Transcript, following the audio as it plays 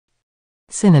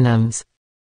Synonyms: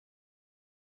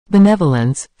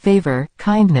 benevolence, favor,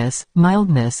 kindness,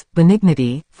 mildness,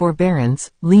 benignity, forbearance,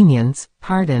 lenience,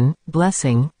 pardon,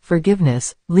 blessing,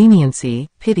 forgiveness, leniency,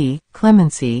 pity,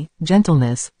 clemency,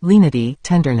 gentleness, lenity,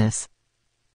 tenderness.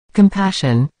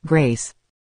 Compassion, grace.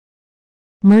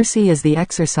 Mercy is the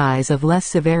exercise of less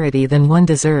severity than one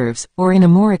deserves, or in a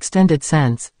more extended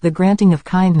sense, the granting of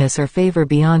kindness or favor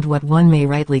beyond what one may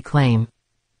rightly claim.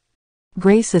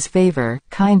 Grace is favor,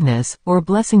 kindness, or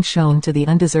blessing shown to the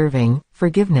undeserving,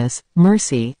 forgiveness,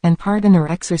 mercy, and pardon are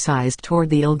exercised toward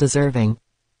the ill-deserving.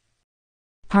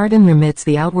 Pardon remits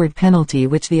the outward penalty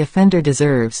which the offender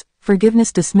deserves,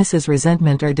 forgiveness dismisses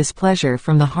resentment or displeasure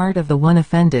from the heart of the one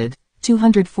offended.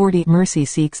 240 Mercy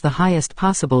seeks the highest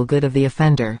possible good of the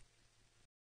offender.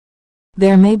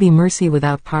 There may be mercy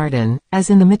without pardon, as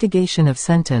in the mitigation of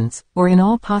sentence, or in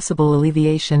all possible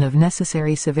alleviation of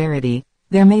necessary severity.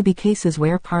 There may be cases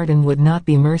where pardon would not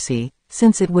be mercy,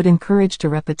 since it would encourage to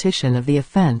repetition of the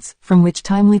offense, from which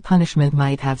timely punishment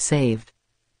might have saved.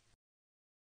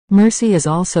 Mercy is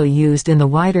also used in the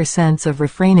wider sense of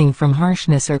refraining from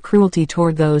harshness or cruelty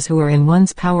toward those who are in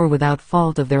one's power without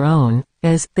fault of their own,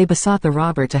 as, they besought the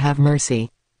robber to have mercy.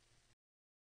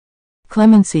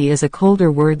 Clemency is a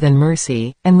colder word than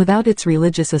mercy, and without its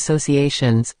religious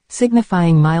associations,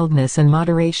 signifying mildness and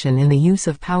moderation in the use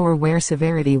of power where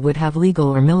severity would have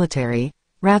legal or military,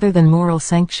 rather than moral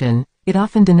sanction. It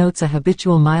often denotes a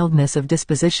habitual mildness of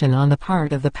disposition on the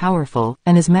part of the powerful,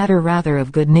 and is matter rather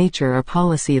of good nature or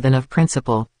policy than of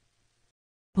principle.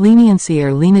 Leniency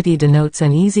or lenity denotes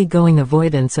an easy-going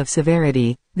avoidance of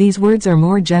severity. These words are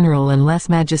more general and less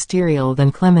magisterial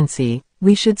than clemency.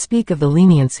 We should speak of the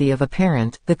leniency of a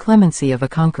parent, the clemency of a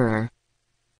conqueror.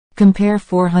 Compare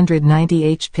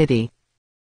 490 Pity.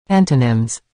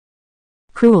 Antonyms: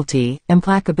 cruelty,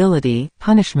 implacability,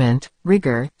 punishment,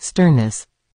 rigor, sternness.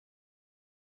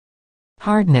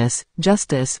 Hardness,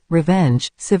 justice,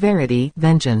 revenge, severity,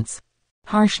 vengeance.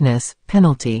 Harshness,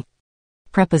 penalty.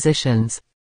 Prepositions: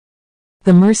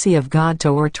 the mercy of God to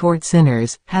or toward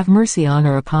sinners, have mercy on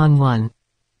or upon one.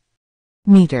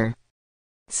 Meter.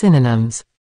 Synonyms: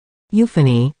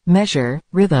 euphony, measure,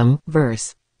 rhythm,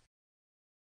 verse.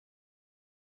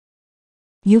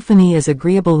 Euphony is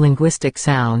agreeable linguistic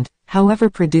sound, however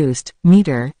produced.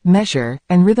 Meter, measure,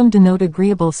 and rhythm denote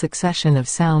agreeable succession of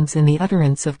sounds in the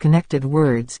utterance of connected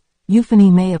words.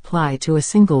 Euphony may apply to a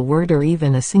single word or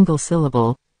even a single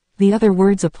syllable. The other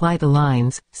words apply to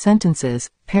lines, sentences,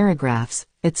 paragraphs,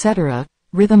 etc.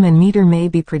 Rhythm and meter may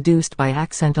be produced by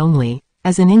accent only,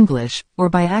 as in English, or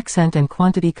by accent and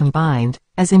quantity combined,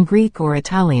 as in Greek or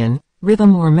Italian.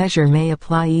 Rhythm or measure may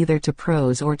apply either to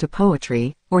prose or to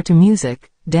poetry, or to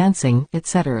music, dancing,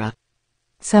 etc.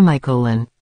 Semicolon.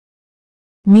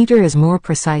 Meter is more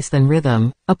precise than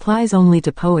rhythm, applies only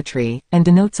to poetry, and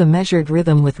denotes a measured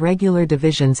rhythm with regular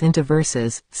divisions into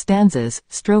verses, stanzas,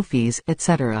 strophes,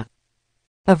 etc.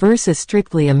 A verse is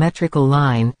strictly a metrical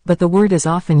line, but the word is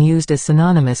often used as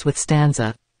synonymous with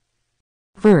stanza.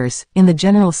 Verse, in the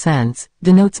general sense,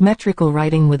 denotes metrical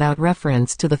writing without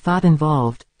reference to the thought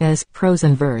involved, as prose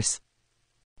and verse.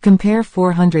 Compare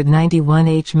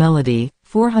 491 Melody,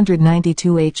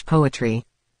 492 Poetry.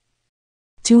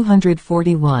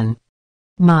 241.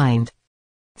 Mind.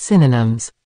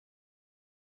 Synonyms: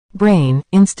 brain,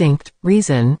 instinct,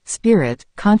 reason, spirit,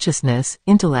 consciousness,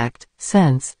 intellect,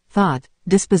 sense, thought,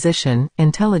 disposition,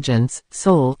 intelligence,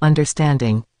 soul,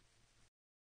 understanding.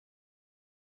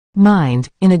 Mind,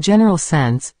 in a general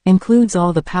sense, includes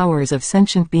all the powers of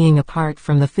sentient being apart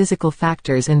from the physical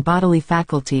factors in bodily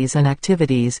faculties and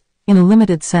activities. In a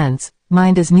limited sense,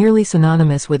 mind is nearly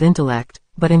synonymous with intellect,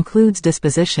 but includes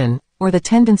disposition, or the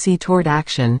tendency toward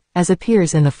action, as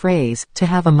appears in the phrase, to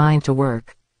have a mind to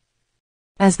work.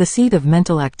 As the seat of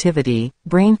mental activity,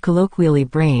 brain, colloquially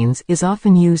brains, is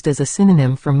often used as a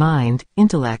synonym for mind,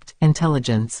 intellect,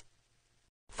 intelligence.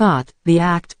 Thought, the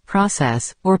act,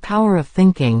 process, or power of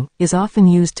thinking, is often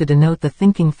used to denote the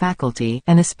thinking faculty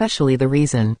and especially the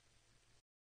reason.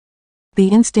 The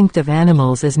instinct of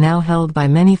animals is now held by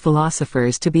many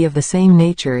philosophers to be of the same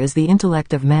nature as the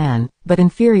intellect of man, but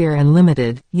inferior and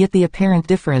limited, yet the apparent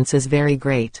difference is very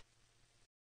great.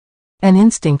 An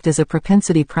instinct is a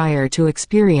propensity prior to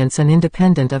experience and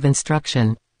independent of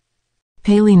instruction.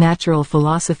 Paley Natural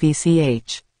Philosophy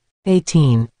ch.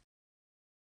 18.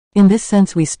 In this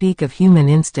sense we speak of human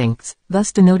instincts,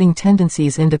 thus denoting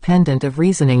tendencies independent of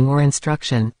reasoning or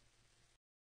instruction.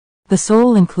 The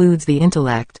soul includes the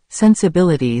intellect,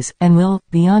 sensibilities, and will,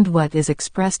 beyond what is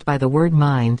expressed by the word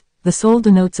mind. The soul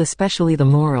denotes especially the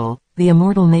moral, the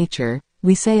immortal nature.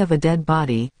 We say of a dead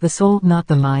body, the soul, not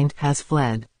the mind, has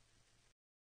fled.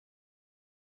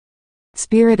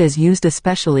 Spirit is used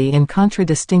especially in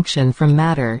contradistinction from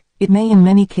matter. It may in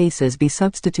many cases be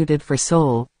substituted for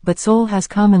soul, but soul has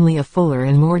commonly a fuller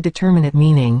and more determinate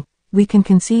meaning. We can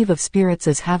conceive of spirits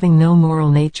as having no moral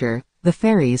nature. The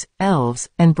fairies, elves,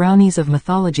 and brownies of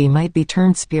mythology might be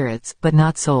termed spirits, but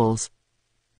not souls.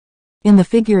 In the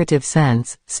figurative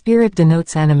sense, spirit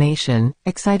denotes animation,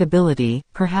 excitability,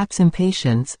 perhaps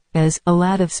impatience, as, a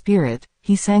lad of spirit,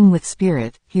 he sang with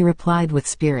spirit, he replied with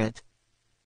spirit.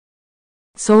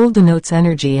 Soul denotes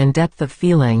energy and depth of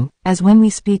feeling, as when we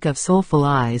speak of soulful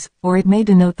eyes, or it may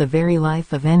denote the very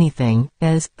life of anything,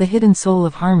 as, the hidden soul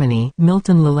of harmony,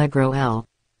 Milton L'Allegro L.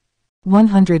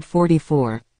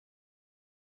 144.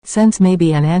 Sense may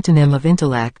be an antonym of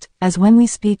intellect, as when we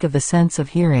speak of the sense of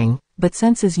hearing, but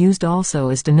sense is used also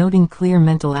as denoting clear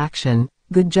mental action,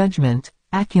 good judgment,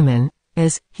 acumen,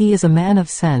 as, he is a man of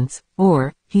sense,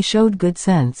 or, he showed good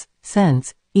sense.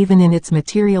 Sense, even in its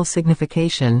material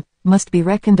signification, must be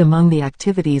reckoned among the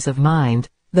activities of mind,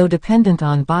 though dependent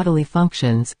on bodily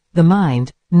functions. The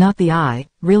mind, not the eye,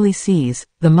 really sees,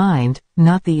 the mind,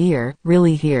 not the ear,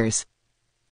 really hears.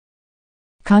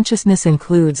 Consciousness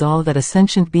includes all that a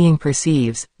sentient being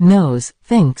perceives, knows,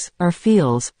 thinks, or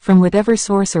feels, from whatever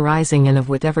source arising and of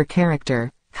whatever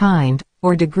character, kind,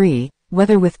 or degree,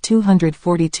 whether with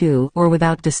 242 or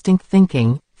without distinct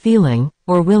thinking, feeling,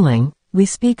 or willing. We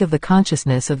speak of the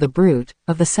consciousness of the brute,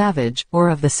 of the savage, or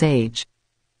of the sage.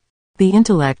 The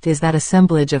intellect is that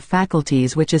assemblage of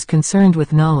faculties which is concerned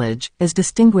with knowledge, as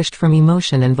distinguished from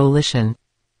emotion and volition.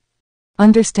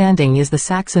 Understanding is the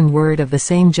Saxon word of the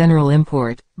same general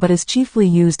import, but is chiefly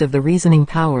used of the reasoning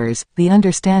powers, the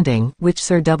understanding, which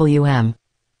Sir W.M.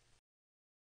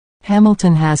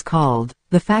 Hamilton has called,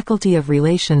 the faculty of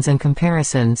relations and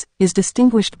comparisons, is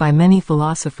distinguished by many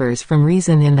philosophers from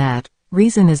reason in that,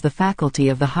 reason is the faculty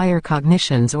of the higher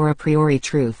cognitions or a priori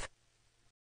truth.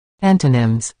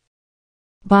 Antonyms: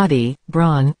 body,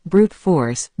 brawn, brute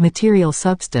force, material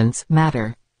substance,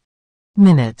 matter.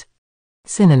 Minute.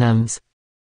 Synonyms: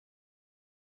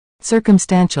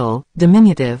 circumstantial,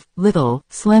 diminutive, little,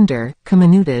 slender,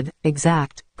 comminuted,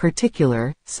 exact,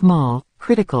 particular, small,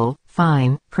 critical,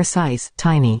 fine, precise,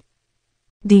 tiny.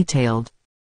 Detailed: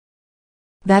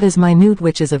 that is minute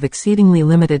which is of exceedingly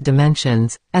limited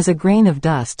dimensions, as a grain of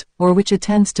dust, or which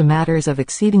attends to matters of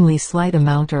exceedingly slight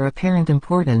amount or apparent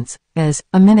importance, as,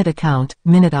 a minute account,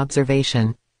 minute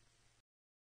observation.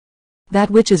 That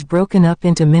which is broken up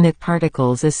into minute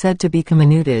particles is said to be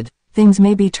comminuted. Things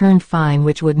may be termed fine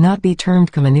which would not be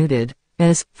termed comminuted,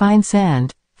 as, fine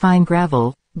sand, fine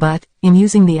gravel, but, in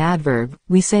using the adverb,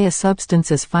 we say a substance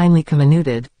is finely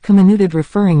comminuted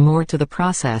referring more to the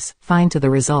process, fine to the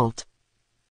result.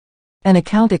 An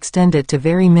account extended to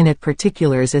very minute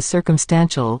particulars is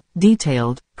circumstantial,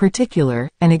 detailed, particular,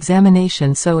 an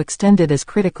examination so extended as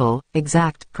critical,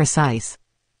 exact, precise.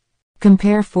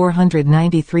 Compare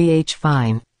 493H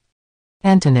fine.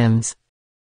 Antonyms: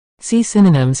 see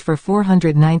synonyms for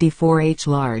 494H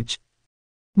large.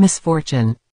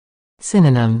 Misfortune.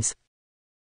 Synonyms: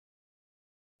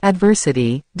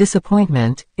 adversity,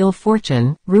 disappointment, ill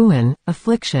fortune, ruin,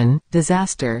 affliction,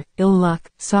 disaster, ill luck,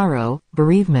 sorrow,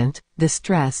 bereavement,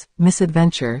 distress,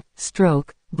 misadventure,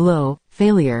 stroke, blow,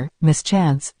 failure,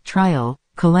 mischance, trial,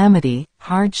 calamity,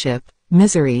 hardship,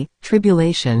 misery,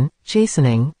 tribulation,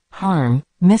 chastening, harm,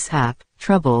 mishap,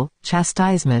 trouble,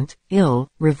 chastisement, ill,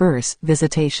 reverse,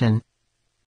 visitation.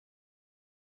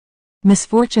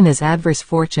 Misfortune is adverse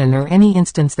fortune or any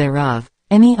instance thereof,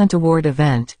 any untoward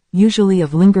event, usually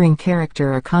of lingering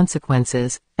character or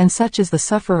consequences, and such as the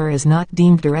sufferer is not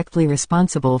deemed directly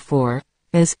responsible for,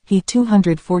 as, he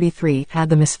 243 had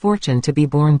the misfortune to be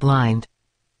born blind.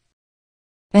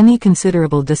 Any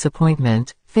considerable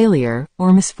disappointment, failure,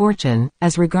 or misfortune,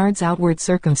 as regards outward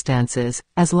circumstances,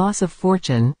 as loss of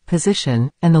fortune, position,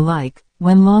 and the like,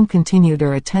 when long continued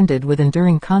or attended with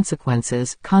enduring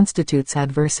consequences, constitutes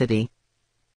adversity.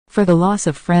 For the loss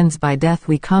of friends by death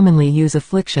we commonly use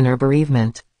affliction or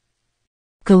bereavement.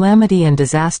 Calamity and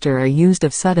disaster are used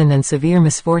of sudden and severe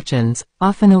misfortunes,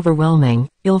 often overwhelming,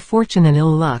 ill fortune and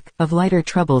ill luck, of lighter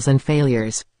troubles and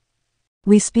failures.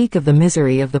 We speak of the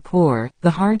misery of the poor,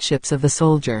 the hardships of the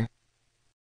soldier.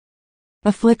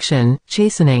 Affliction,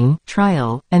 chastening,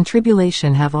 trial, and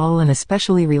tribulation have all an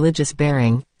especially religious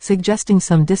bearing, suggesting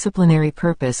some disciplinary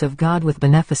purpose of God with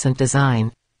beneficent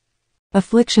design.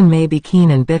 Affliction may be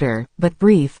keen and bitter, but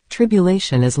brief;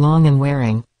 tribulation is long and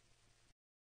wearing.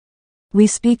 We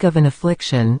speak of an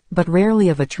affliction, but rarely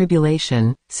of a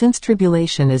tribulation, since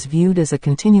tribulation is viewed as a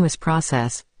continuous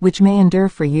process, which may endure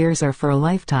for years or for a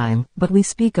lifetime, but we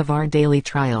speak of our daily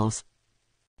trials.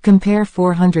 Compare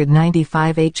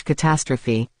 495H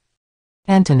catastrophe.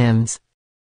 Antonyms: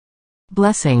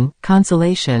 blessing,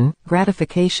 consolation,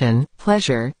 gratification,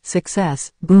 pleasure,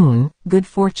 success, boon, good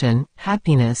fortune,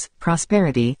 happiness,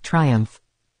 prosperity, triumph.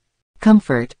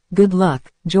 Comfort, good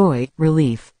luck, joy,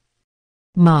 relief.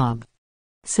 Mob.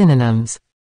 Synonyms: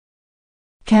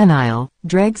 canile,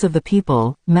 dregs of the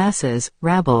people, masses,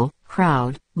 rabble,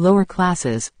 crowd, lower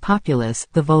classes, populace,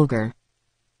 the vulgar.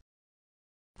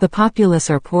 The populace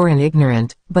are poor and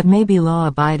ignorant, but may be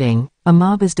law-abiding. A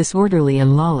mob is disorderly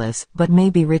and lawless, but may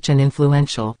be rich and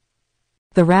influential.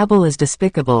 The rabble is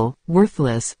despicable,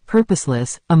 worthless,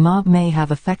 purposeless. A mob may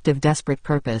have effective desperate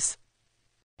purpose.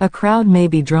 A crowd may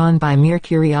be drawn by mere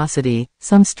curiosity.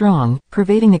 Some strong,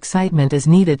 pervading excitement is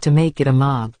needed to make it a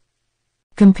mob.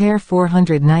 Compare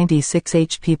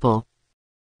 496H people.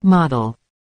 Model.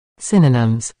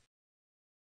 Synonyms: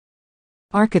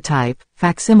 archetype,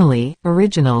 facsimile,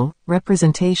 original,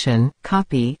 representation,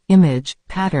 copy, image,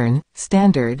 pattern,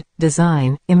 standard,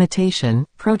 design, imitation,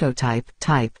 prototype,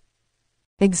 type.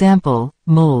 Example: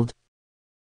 mold.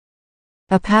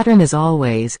 A pattern is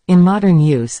always, in modern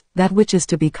use, that which is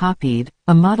to be copied.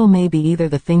 A model may be either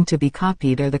the thing to be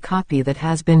copied or the copy that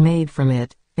has been made from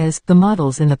it, as the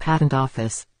models in the patent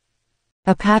office.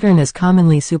 A pattern is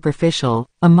commonly superficial,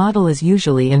 a model is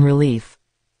usually in relief.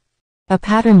 A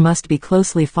pattern must be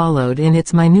closely followed in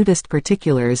its minutest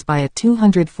particulars by a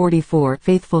 244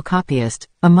 faithful copyist.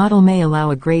 A model may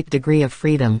allow a great degree of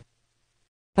freedom.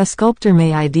 A sculptor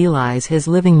may idealize his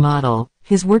living model.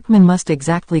 His workman must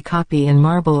exactly copy in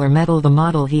marble or metal the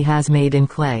model he has made in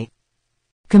clay.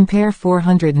 Compare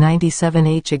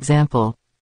 497H example.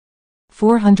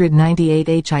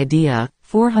 498H idea,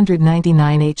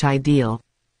 499H ideal.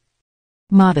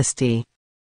 Modesty.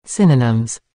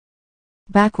 Synonyms: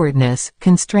 backwardness,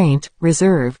 constraint,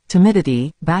 reserve,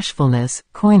 timidity, bashfulness,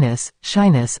 coyness,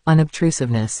 shyness,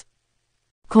 unobtrusiveness.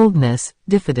 Coldness,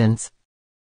 diffidence.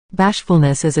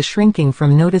 Bashfulness is a shrinking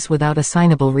from notice without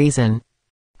assignable reason.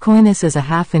 Coyness is a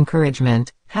half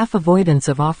encouragement, half avoidance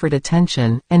of offered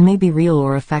attention, and may be real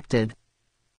or affected.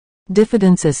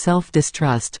 Diffidence is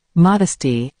self-distrust.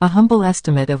 Modesty, a humble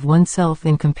estimate of oneself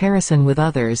in comparison with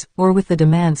others, or with the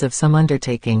demands of some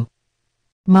undertaking.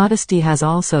 Modesty has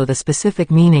also the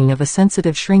specific meaning of a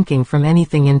sensitive shrinking from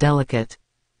anything indelicate.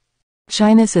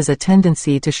 Shyness is a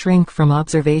tendency to shrink from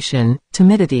observation.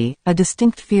 Timidity, a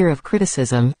distinct fear of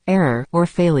criticism, error, or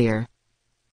failure.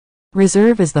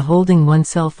 Reserve is the holding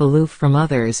oneself aloof from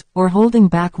others, or holding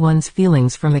back one's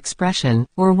feelings from expression,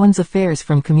 or one's affairs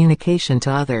from communication to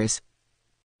others.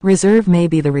 Reserve may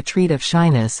be the retreat of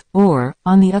shyness, or,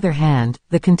 on the other hand,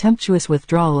 the contemptuous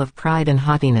withdrawal of pride and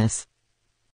haughtiness.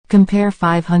 Compare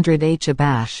 500H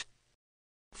abash.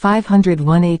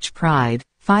 501H pride,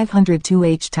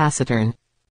 502H taciturn.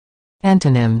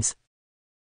 Antonyms: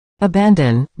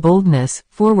 abandon, boldness,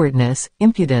 forwardness,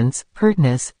 impudence,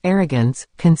 pertness, arrogance,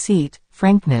 conceit,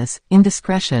 frankness,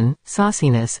 indiscretion,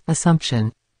 sauciness,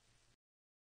 assumption.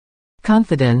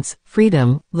 Confidence,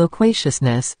 freedom,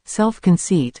 loquaciousness,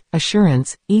 self-conceit,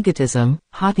 assurance, egotism,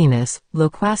 haughtiness,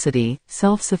 loquacity,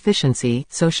 self-sufficiency,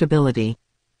 sociability.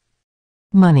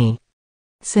 Money.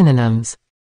 Synonyms: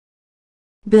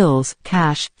 bills,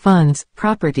 cash, funds,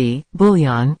 property,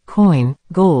 bullion, coin,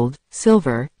 gold,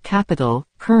 silver, capital,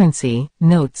 currency,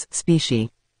 notes,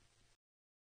 specie.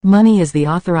 Money is the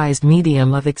authorized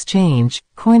medium of exchange.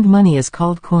 Coined money is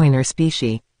called coin or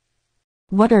specie.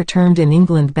 What are termed in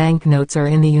England banknotes are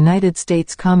in the United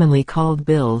States commonly called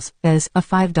bills, as a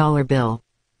 $5 bill.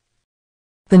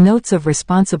 The notes of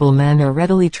responsible men are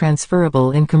readily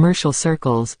transferable in commercial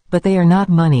circles, but they are not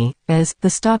money, as the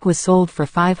stock was sold for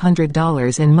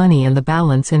 $500 in money and the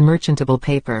balance in merchantable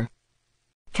paper.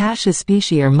 Cash as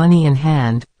specie or money in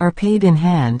hand, are paid in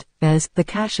hand, as the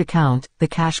cash account, the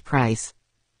cash price.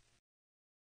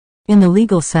 In the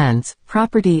legal sense,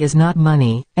 property is not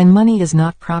money, and money is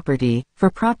not property, for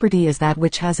property is that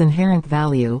which has inherent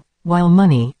value, while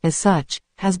money, as such,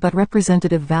 has but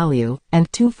representative value,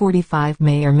 and 245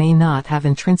 may or may not have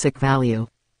intrinsic value.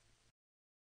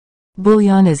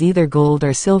 Bullion is either gold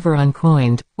or silver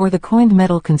uncoined, or the coined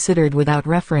metal considered without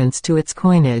reference to its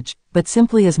coinage, but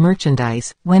simply as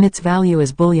merchandise, when its value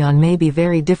as bullion may be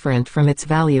very different from its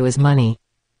value as money.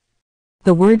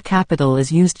 The word capital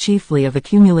is used chiefly of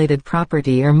accumulated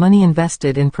property or money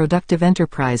invested in productive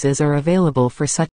enterprises or available for such